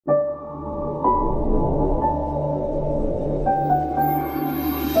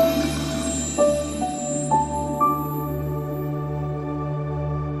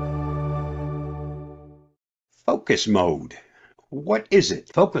Focus mode. What is it?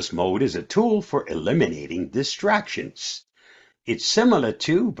 Focus mode is a tool for eliminating distractions. It's similar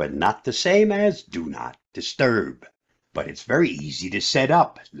to, but not the same as, do not disturb. But it's very easy to set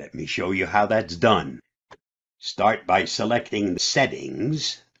up. Let me show you how that's done. Start by selecting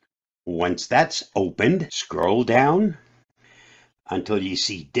Settings. Once that's opened, scroll down until you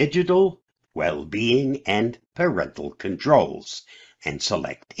see Digital, Well-being, and Parental Controls, and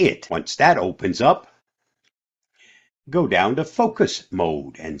select it. Once that opens up, go down to Focus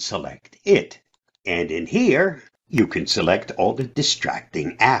Mode and select it. And in here, you can select all the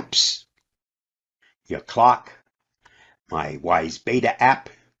distracting apps. Your clock, my ℎ𝕠𝕐 app,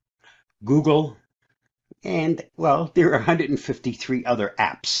 Google, and, well, there are 153 other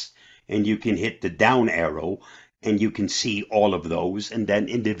apps. And you can hit the down arrow and you can see all of those and then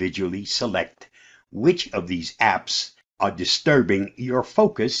individually select which of these apps are disturbing your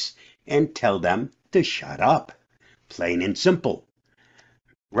focus and tell them to shut up. Plain and simple.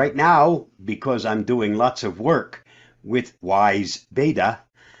 Right now, because I'm doing lots of work with ℎ𝕠𝕐,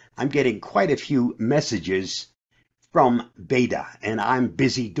 I'm getting quite a few messages from beta, and I'm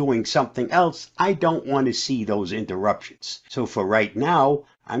busy doing something else. I don't want to see those interruptions. So for right now,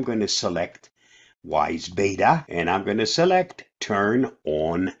 I'm going to select ℎ𝕠𝕐, and I'm going to select Turn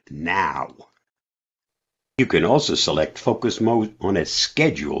On Now. You can also select focus mode on a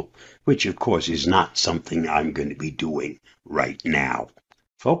schedule, which of course is not something I'm going to be doing right now.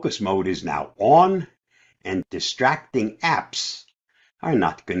 Focus mode is now on, and distracting apps are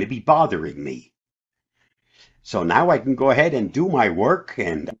not going to be bothering me. So now I can go ahead and do my work,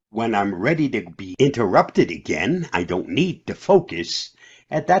 and when I'm ready to be interrupted again, I don't need to focus.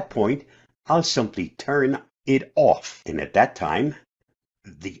 At that point, I'll simply turn it off, and at that time,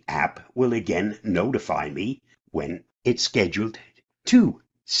 the app will again notify me when it's scheduled to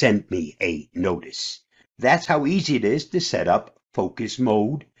send me a notice. That's how easy it is to set up focus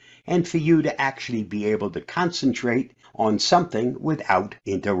mode and for you to actually be able to concentrate on something without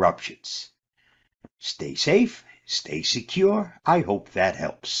interruptions. Stay safe, stay secure. I hope that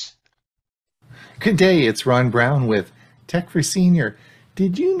helps. Good day, it's Ron Brown with Tech for Senior.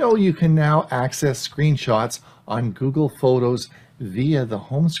 Did you know you can now access screenshots on Google Photos via the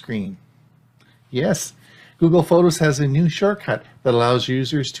home screen? Yes, Google Photos has a new shortcut that allows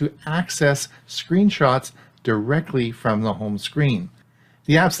users to access screenshots directly from the home screen.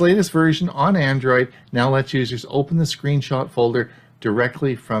 The app's latest version on Android now lets users open the screenshot folder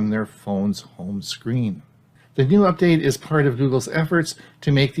directly from their phone's home screen. The new update is part of Google's efforts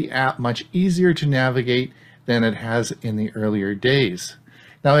to make the app much easier to navigate than it has in the earlier days.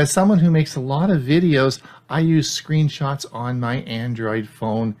 Now, as someone who makes a lot of videos, I use screenshots on my Android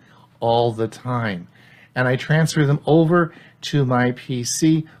phone all the time. And I transfer them over to my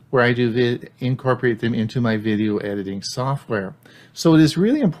PC where I do incorporate them into my video editing software. So it is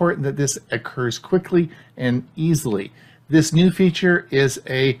really important that this occurs quickly and easily. This new feature is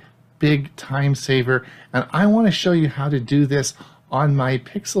a big time saver, and I want to show you how to do this on my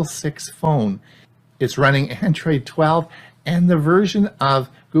Pixel 6 phone. It's running Android 12, and the version of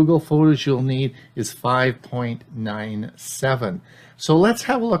Google Photos you'll need is 5.97. So let's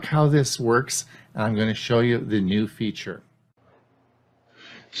have a look how this works, and I'm going to show you the new feature.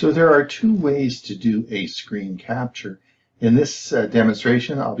 So there are two ways to do a screen capture. In this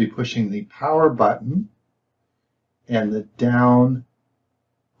demonstration, I'll be pushing the power button and the down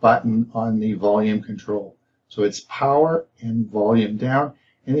button on the volume control. So it's power and volume down.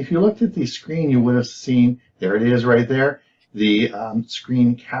 And if you looked at the screen, you would have seen, there it is right there, the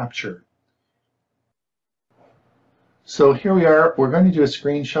screen capture. So here we are. We're going to do a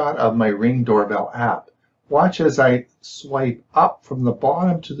screenshot of my Ring doorbell app. Watch as I swipe up from the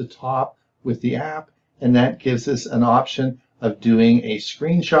bottom to the top with the app, and that gives us an option of doing a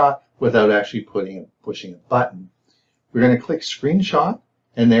screenshot without actually pushing a button. We're going to click Screenshot,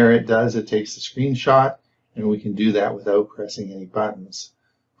 and there it does. It takes the screenshot, and we can do that without pressing any buttons.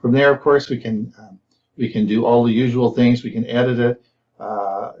 From there, of course, we can do all the usual things. We can edit it.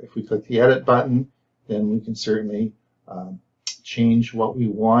 If we click the Edit button, then we can certainly change what we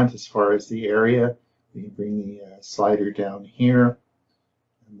want as far as the area. We can bring the slider down here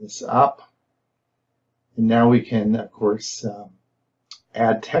and this up. And now we can, of course,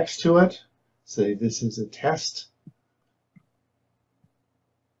 add text to it. Say this is a test.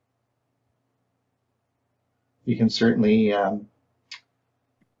 We can certainly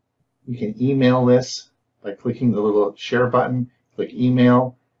we can email this by clicking the little share button, click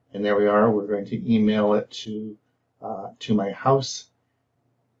email, and there we are. We're going to email it to my house.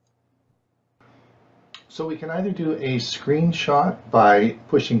 So we can either do a screenshot by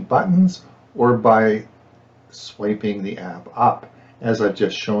pushing buttons or by swiping the app up, as I've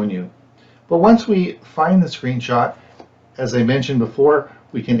just shown you. But once we find the screenshot, as I mentioned before,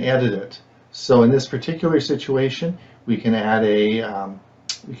 we can edit it. So in this particular situation, we can add a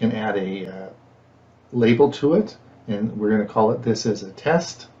label to it, and we're going to call it this as a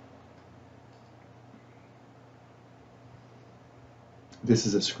test. This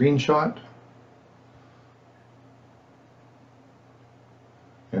is a screenshot.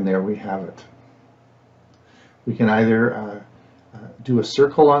 And there we have it. We can either do a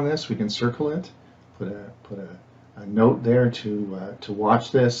circle on this, we can circle it, put a note there to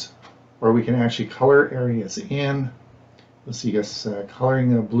watch this, or we can actually color areas in. You'll see us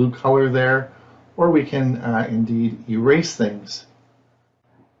coloring a blue color there, or we can indeed erase things.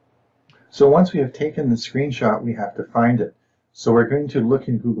 So once we have taken the screenshot, we have to find it. So we're going to look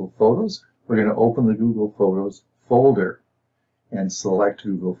in Google Photos. We're going to open the Google Photos folder and select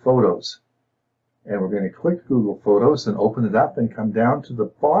Google Photos. And we're going to click Google Photos and open it up and come down to the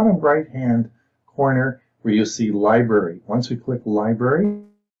bottom right-hand corner where you'll see Library. Once we click Library,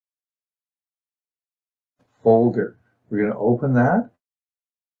 Folder, we're going to open that.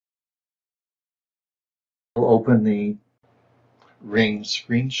 We'll open the Ring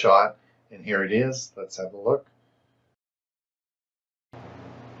screenshot, and here it is. Let's have a look.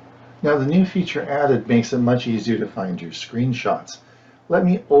 Now the new feature added makes it much easier to find your screenshots. Let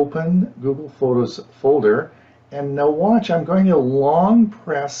me open Google Photos folder, and now watch, I'm going to long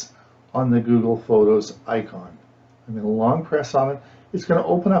press on the Google Photos icon. I'm going to long press on it. It's going to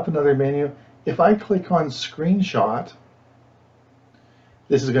open up another menu. If I click on Screenshot,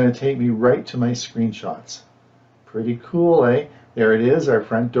 this is going to take me right to my screenshots. Pretty cool, eh? There it is, our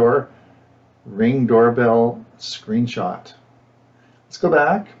front door Ring doorbell screenshot. Let's go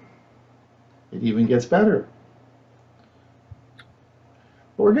back. It even gets better.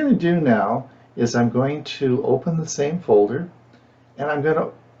 What we're going to do now is I'm going to open the same folder, and I'm going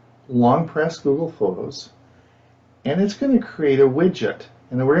to long press Google Photos, and it's going to create a widget.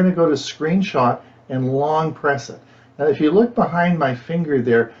 And then we're going to go to Screenshot and long press it. Now if you look behind my finger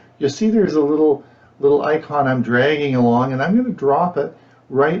there, you'll see there's a little icon I'm dragging along, and I'm going to drop it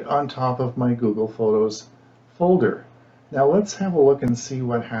right on top of my Google Photos folder. Now let's have a look and see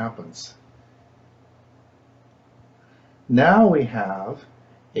what happens. Now we have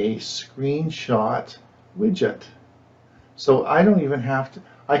a screenshot widget. So I don't even have to,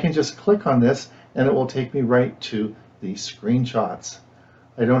 I can just click on this and it will take me right to the screenshots.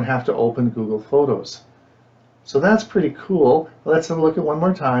 I don't have to open Google Photos. So that's pretty cool. Let's have a look at one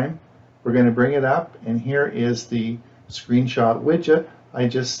more time. We're going to bring it up, and here is the screenshot widget. I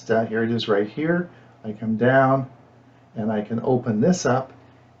just, here it is right here. I come down and I can open this up,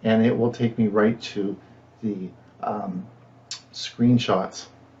 and it will take me right to the screenshots.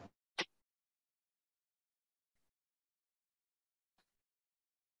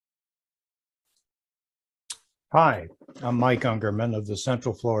 Hi, I'm Mike Ungerman of the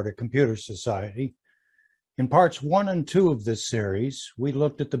Central Florida Computer Society. In parts 1 and 2 of this series, we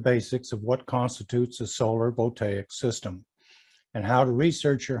looked at the basics of what constitutes a solar voltaic system and how to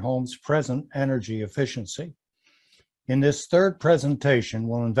research your home's present energy efficiency. In this third presentation,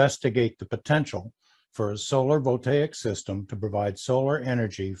 we'll investigate the potential for a solar voltaic system to provide solar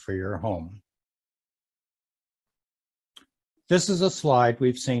energy for your home. This is a slide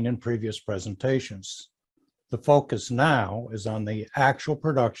we've seen in previous presentations. The focus now is on the actual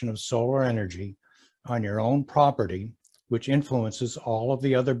production of solar energy on your own property, which influences all of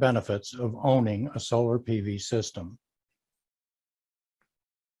the other benefits of owning a solar PV system.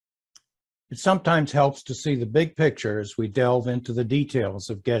 It sometimes helps to see the big picture as we delve into the details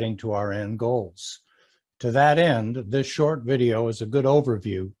of getting to our end goals. To that end, this short video is a good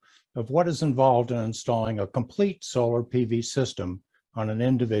overview of what is involved in installing a complete solar PV system on an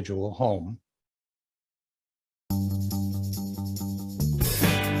individual home.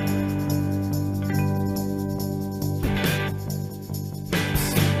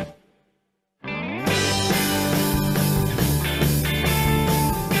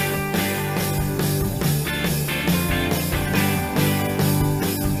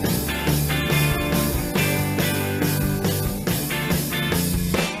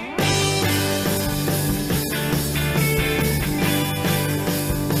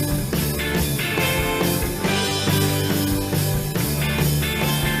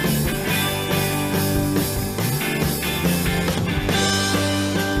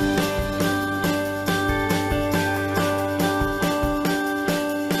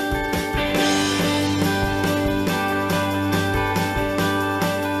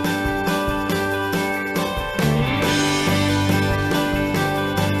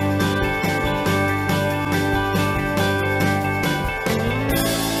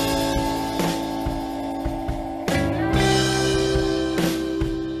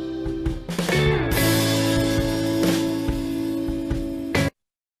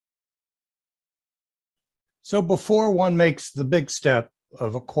 So before one makes the big step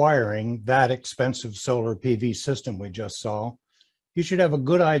of acquiring that expensive solar PV system we just saw, you should have a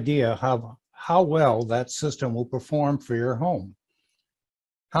good idea how well that system will perform for your home.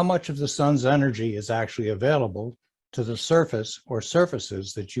 How much of the sun's energy is actually available to the surface or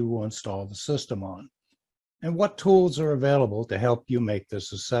surfaces that you will install the system on, and what tools are available to help you make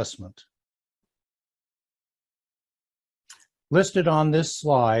this assessment. Listed on this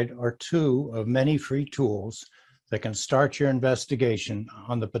slide are two of many free tools that can start your investigation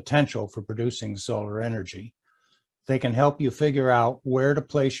on the potential for producing solar energy. They can help you figure out where to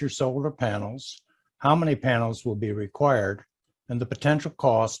place your solar panels, how many panels will be required, and the potential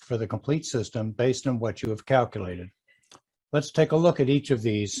cost for the complete system based on what you have calculated. Let's take a look at each of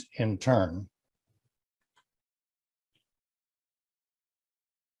these in turn.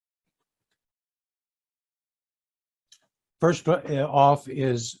 First off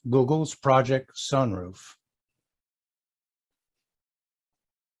is Google's Project Sunroof.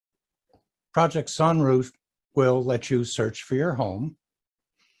 Project Sunroof will let you search for your home,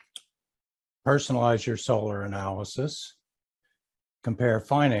 personalize your solar analysis, compare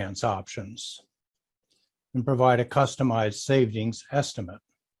finance options, and provide a customized savings estimate.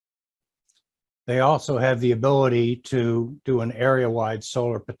 They also have the ability to do an area-wide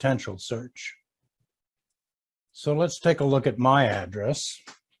solar potential search. So let's take a look at my address.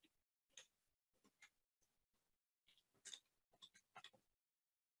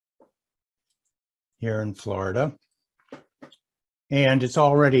 Here in Florida. And it's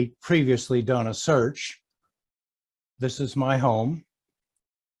already previously done a search. This is my home.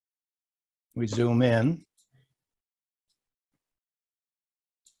 We zoom in.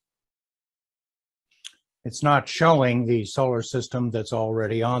 It's not showing the solar system that's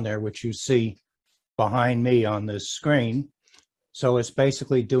already on there, which you see behind me on this screen. So it's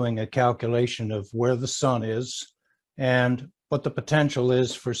basically doing a calculation of where the sun is and what the potential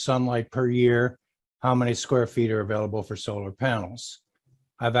is for sunlight per year, how many square feet are available for solar panels.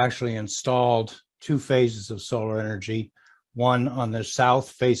 I've actually installed two phases of solar energy, one on the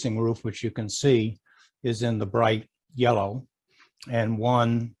south-facing roof, which you can see is in the bright yellow, and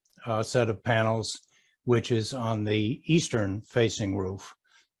one set of panels which is on the eastern-facing roof,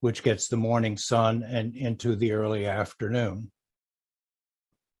 which gets the morning sun and into the early afternoon.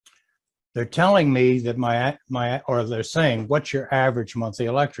 They're telling me that or they're saying, what's your average monthly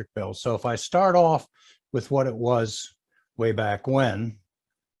electric bill? So if I start off with what it was way back when,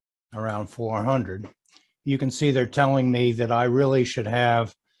 around 400, you can see they're telling me that I really should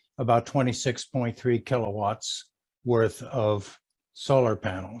have about 26.3 kilowatts worth of solar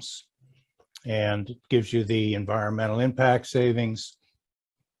panels. And it gives you the environmental impact savings,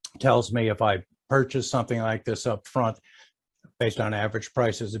 tells me if I purchase something like this up front, based on average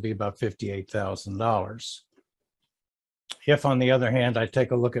prices, it'd be about $58,000. If, on the other hand, I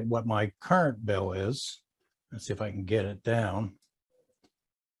take a look at what my current bill is, let's see if I can get it down.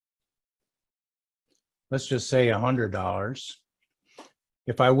 Let's just say $100.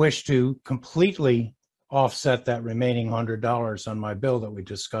 If I wish to completely offset that remaining $100 on my bill that we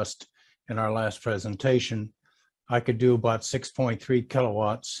discussed in our last presentation, I could do about 6.3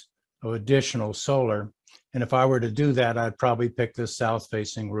 kilowatts of additional solar. And if I were to do that, I'd probably pick this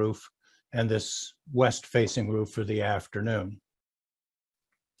south-facing roof and this west-facing roof for the afternoon.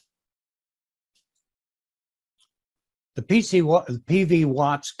 The PV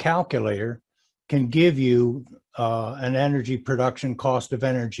watts calculator can give you an energy production cost of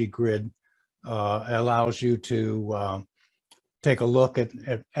energy grid. Allows you to take a look at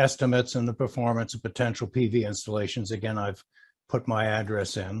estimates and the performance of potential PV installations. Again, I've put my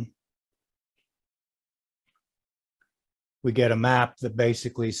address in. We get a map that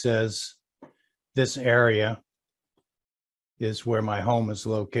basically says this area is where my home is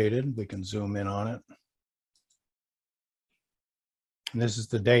located. We can zoom in on it. And this is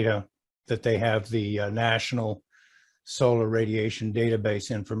the data that they have the National Solar Radiation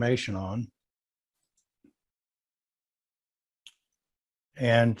Database information on.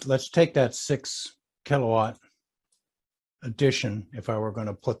 And let's take that 6 kilowatt addition. If I were going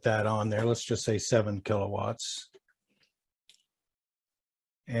to put that on there, let's just say 7 kilowatts.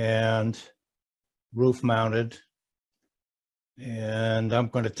 And roof mounted. And I'm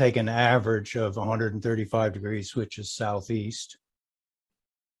going to take an average of 135 degrees, which is southeast.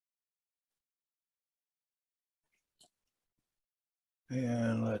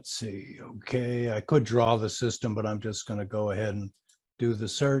 And let's see, okay, I could draw the system, but I'm just going to go ahead and do the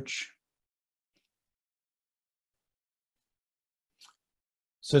search.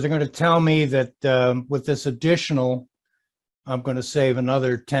 So they're going to tell me that with this additional I'm going to save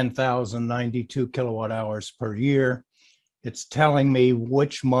another 10,092 kilowatt hours per year. It's telling me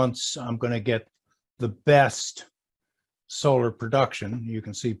which months I'm going to get the best solar production. You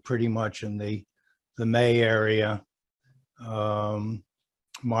can see pretty much in the May area,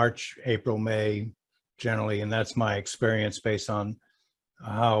 March, April, May, generally, and that's my experience based on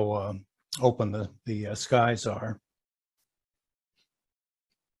how open the skies are.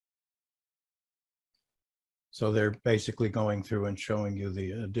 So they're basically going through and showing you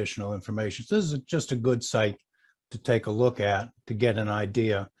the additional information. So this is just a good site to take a look at to get an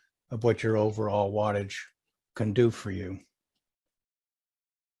idea of what your overall wattage can do for you.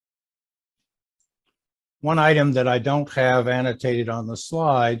 One item that I don't have annotated on the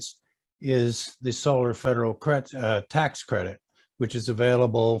slides is the solar federal tax credit, which is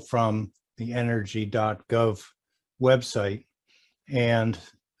available from the energy.gov website. And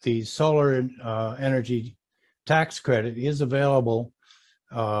the solar energy tax credit is available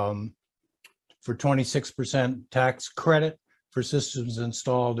for 26% tax credit for systems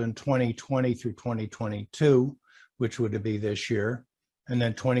installed in 2020 through 2022, which would be this year, and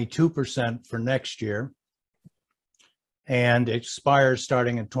then 22% for next year. And it expires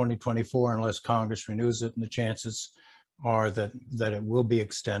starting in 2024 unless Congress renews it, and the chances are that it will be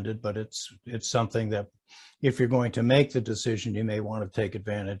extended, but it's something that if you're going to make the decision, you may want to take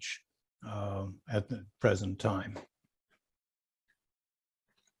advantage at the present time.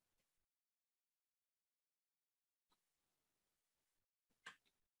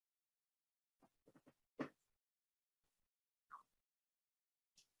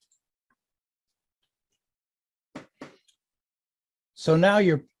 So now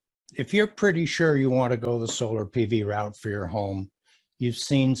if you're pretty sure you want to go the solar PV route for your home, you've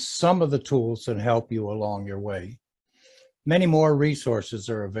seen some of the tools that help you along your way. Many more resources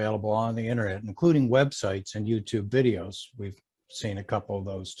are available on the internet, including websites and YouTube videos. We've seen a couple of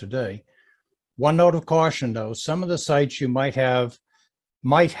those today. One note of caution though, some of the sites you might have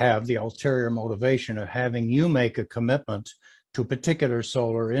the ulterior motivation of having you make a commitment to a particular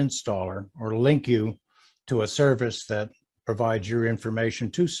solar installer or link you to a service that provides your information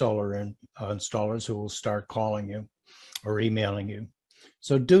to solar installers who will start calling you or emailing you.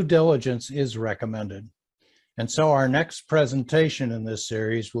 So due diligence is recommended. And so our next presentation in this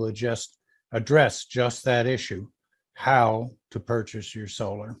series will address just that issue, how to purchase your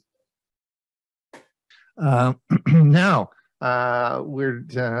solar. Now, I want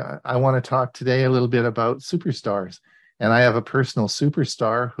to talk today a little bit about superstars. And I have a personal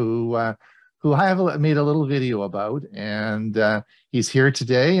superstar who I have made a little video about, and he's here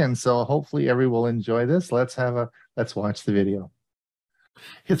today. And so hopefully everyone will enjoy this. Let's watch the video.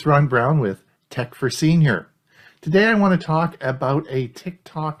 It's Ron Brown with Tech for Senior. Today I want to talk about a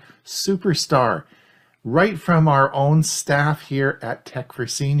TikTok superstar right from our own staff here at Tech for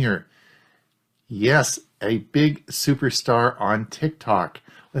Senior. Yes, a big superstar on TikTok.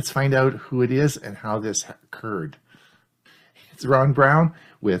 Let's find out who it is and how this occurred. It's Ron Brown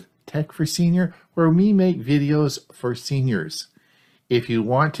with Tech for Senior, where we make videos for seniors. If you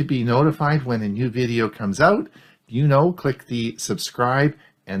want to be notified when a new video comes out, click the subscribe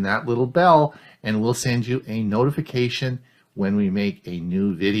and that little bell, and we'll send you a notification when we make a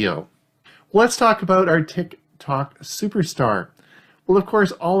new video. Let's talk about our TikTok superstar. Well, of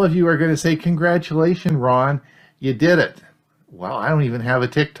course, all of you are going to say, congratulations, Ron, you did it. Well, I don't even have a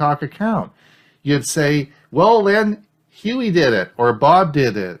TikTok account. You'd say, well, then Huey did it, or Bob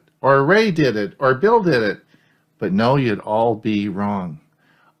did it, or Ray did it, or Bill did it. But no, you'd all be wrong.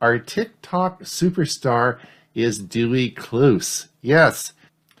 Our TikTok superstar is Dewey Cluse. Yes,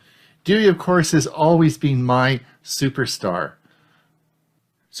 Dewey, of course, has always been my superstar.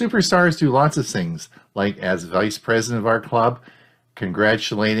 Superstars do lots of things, like as vice president of our club,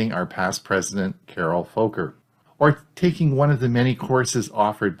 congratulating our past president, Carol Foker, or taking one of the many courses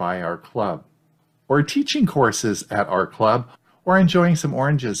offered by our club, or teaching courses at our club, or enjoying some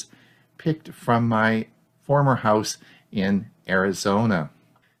oranges picked from my former house in Arizona.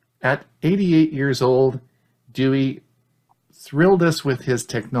 At 88 years old, Dewey thrilled us with his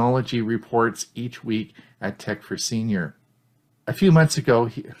technology reports each week at Tech for Senior. A few months ago,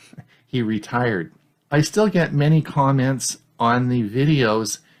 he retired. I still get many comments on the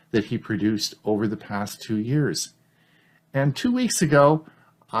videos that he produced over the past 2 years. And 2 weeks ago,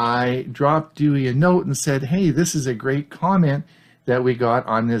 I dropped Dewey a note and said, hey, this is a great comment that we got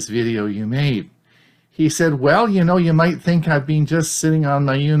on this video you made. He said, well, you might think I've been just sitting on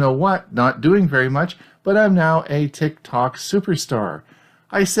my you-know-what, not doing very much, but I'm now a TikTok superstar.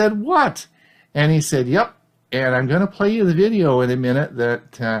 I said, what? And he said, yep, and I'm going to play you the video in a minute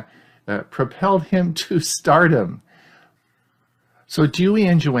that propelled him to stardom. So Dewey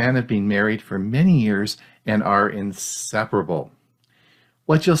and Joanne have been married for many years and are inseparable.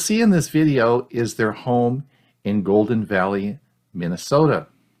 What you'll see in this video is their home in Golden Valley, Minnesota.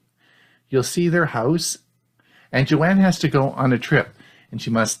 You'll see their house, and Joanne has to go on a trip, and she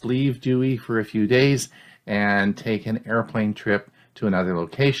must leave Dewey for a few days and take an airplane trip to another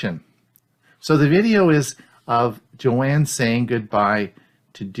location. So the video is of Joanne saying goodbye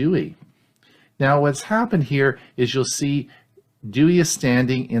to Dewey. Now what's happened here is you'll see Dewey is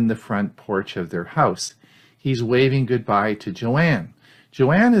standing in the front porch of their house. He's waving goodbye to Joanne.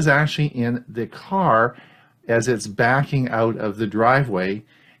 Joanne is actually in the car as it's backing out of the driveway,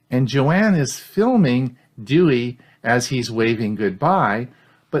 and Joanne is filming Dewey as he's waving goodbye,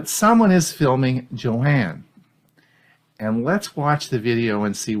 but someone is filming Joanne. And let's watch the video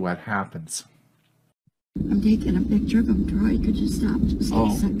and see what happens. I'm taking a picture of him, Troy. Could you stop just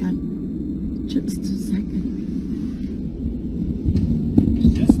a second? Just a second.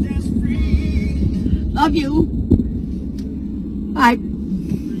 Love you. Bye.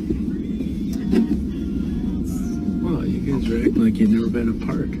 Well, you guys are acting like you've never been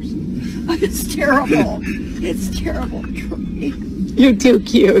apart or something. It's terrible. It's terrible, Troy. You're too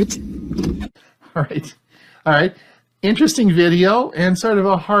cute. All right. All right. Interesting video and sort of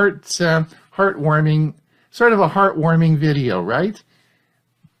a heartwarming video, right?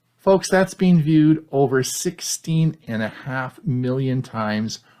 Folks, that's been viewed over 16.5 million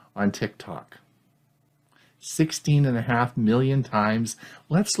times on TikTok. 16.5 million times.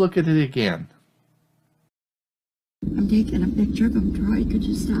 Let's look at it again. I'm taking a picture of him, Troy. Could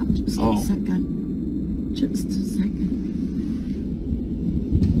you stop just a second? Just a second.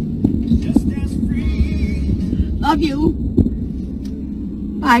 Love you.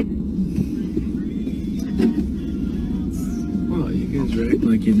 Bye. Well, you guys are acting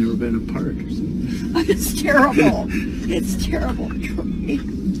like you've never been apart or something. It's terrible. It's terrible, Troy.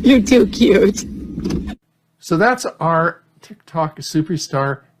 You're too cute. So that's our TikTok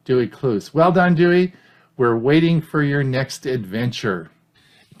superstar, Dewey Cluse. Well done, Dewey. We're waiting for your next adventure.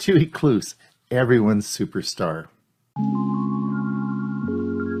 Dewey Cluse, everyone's superstar.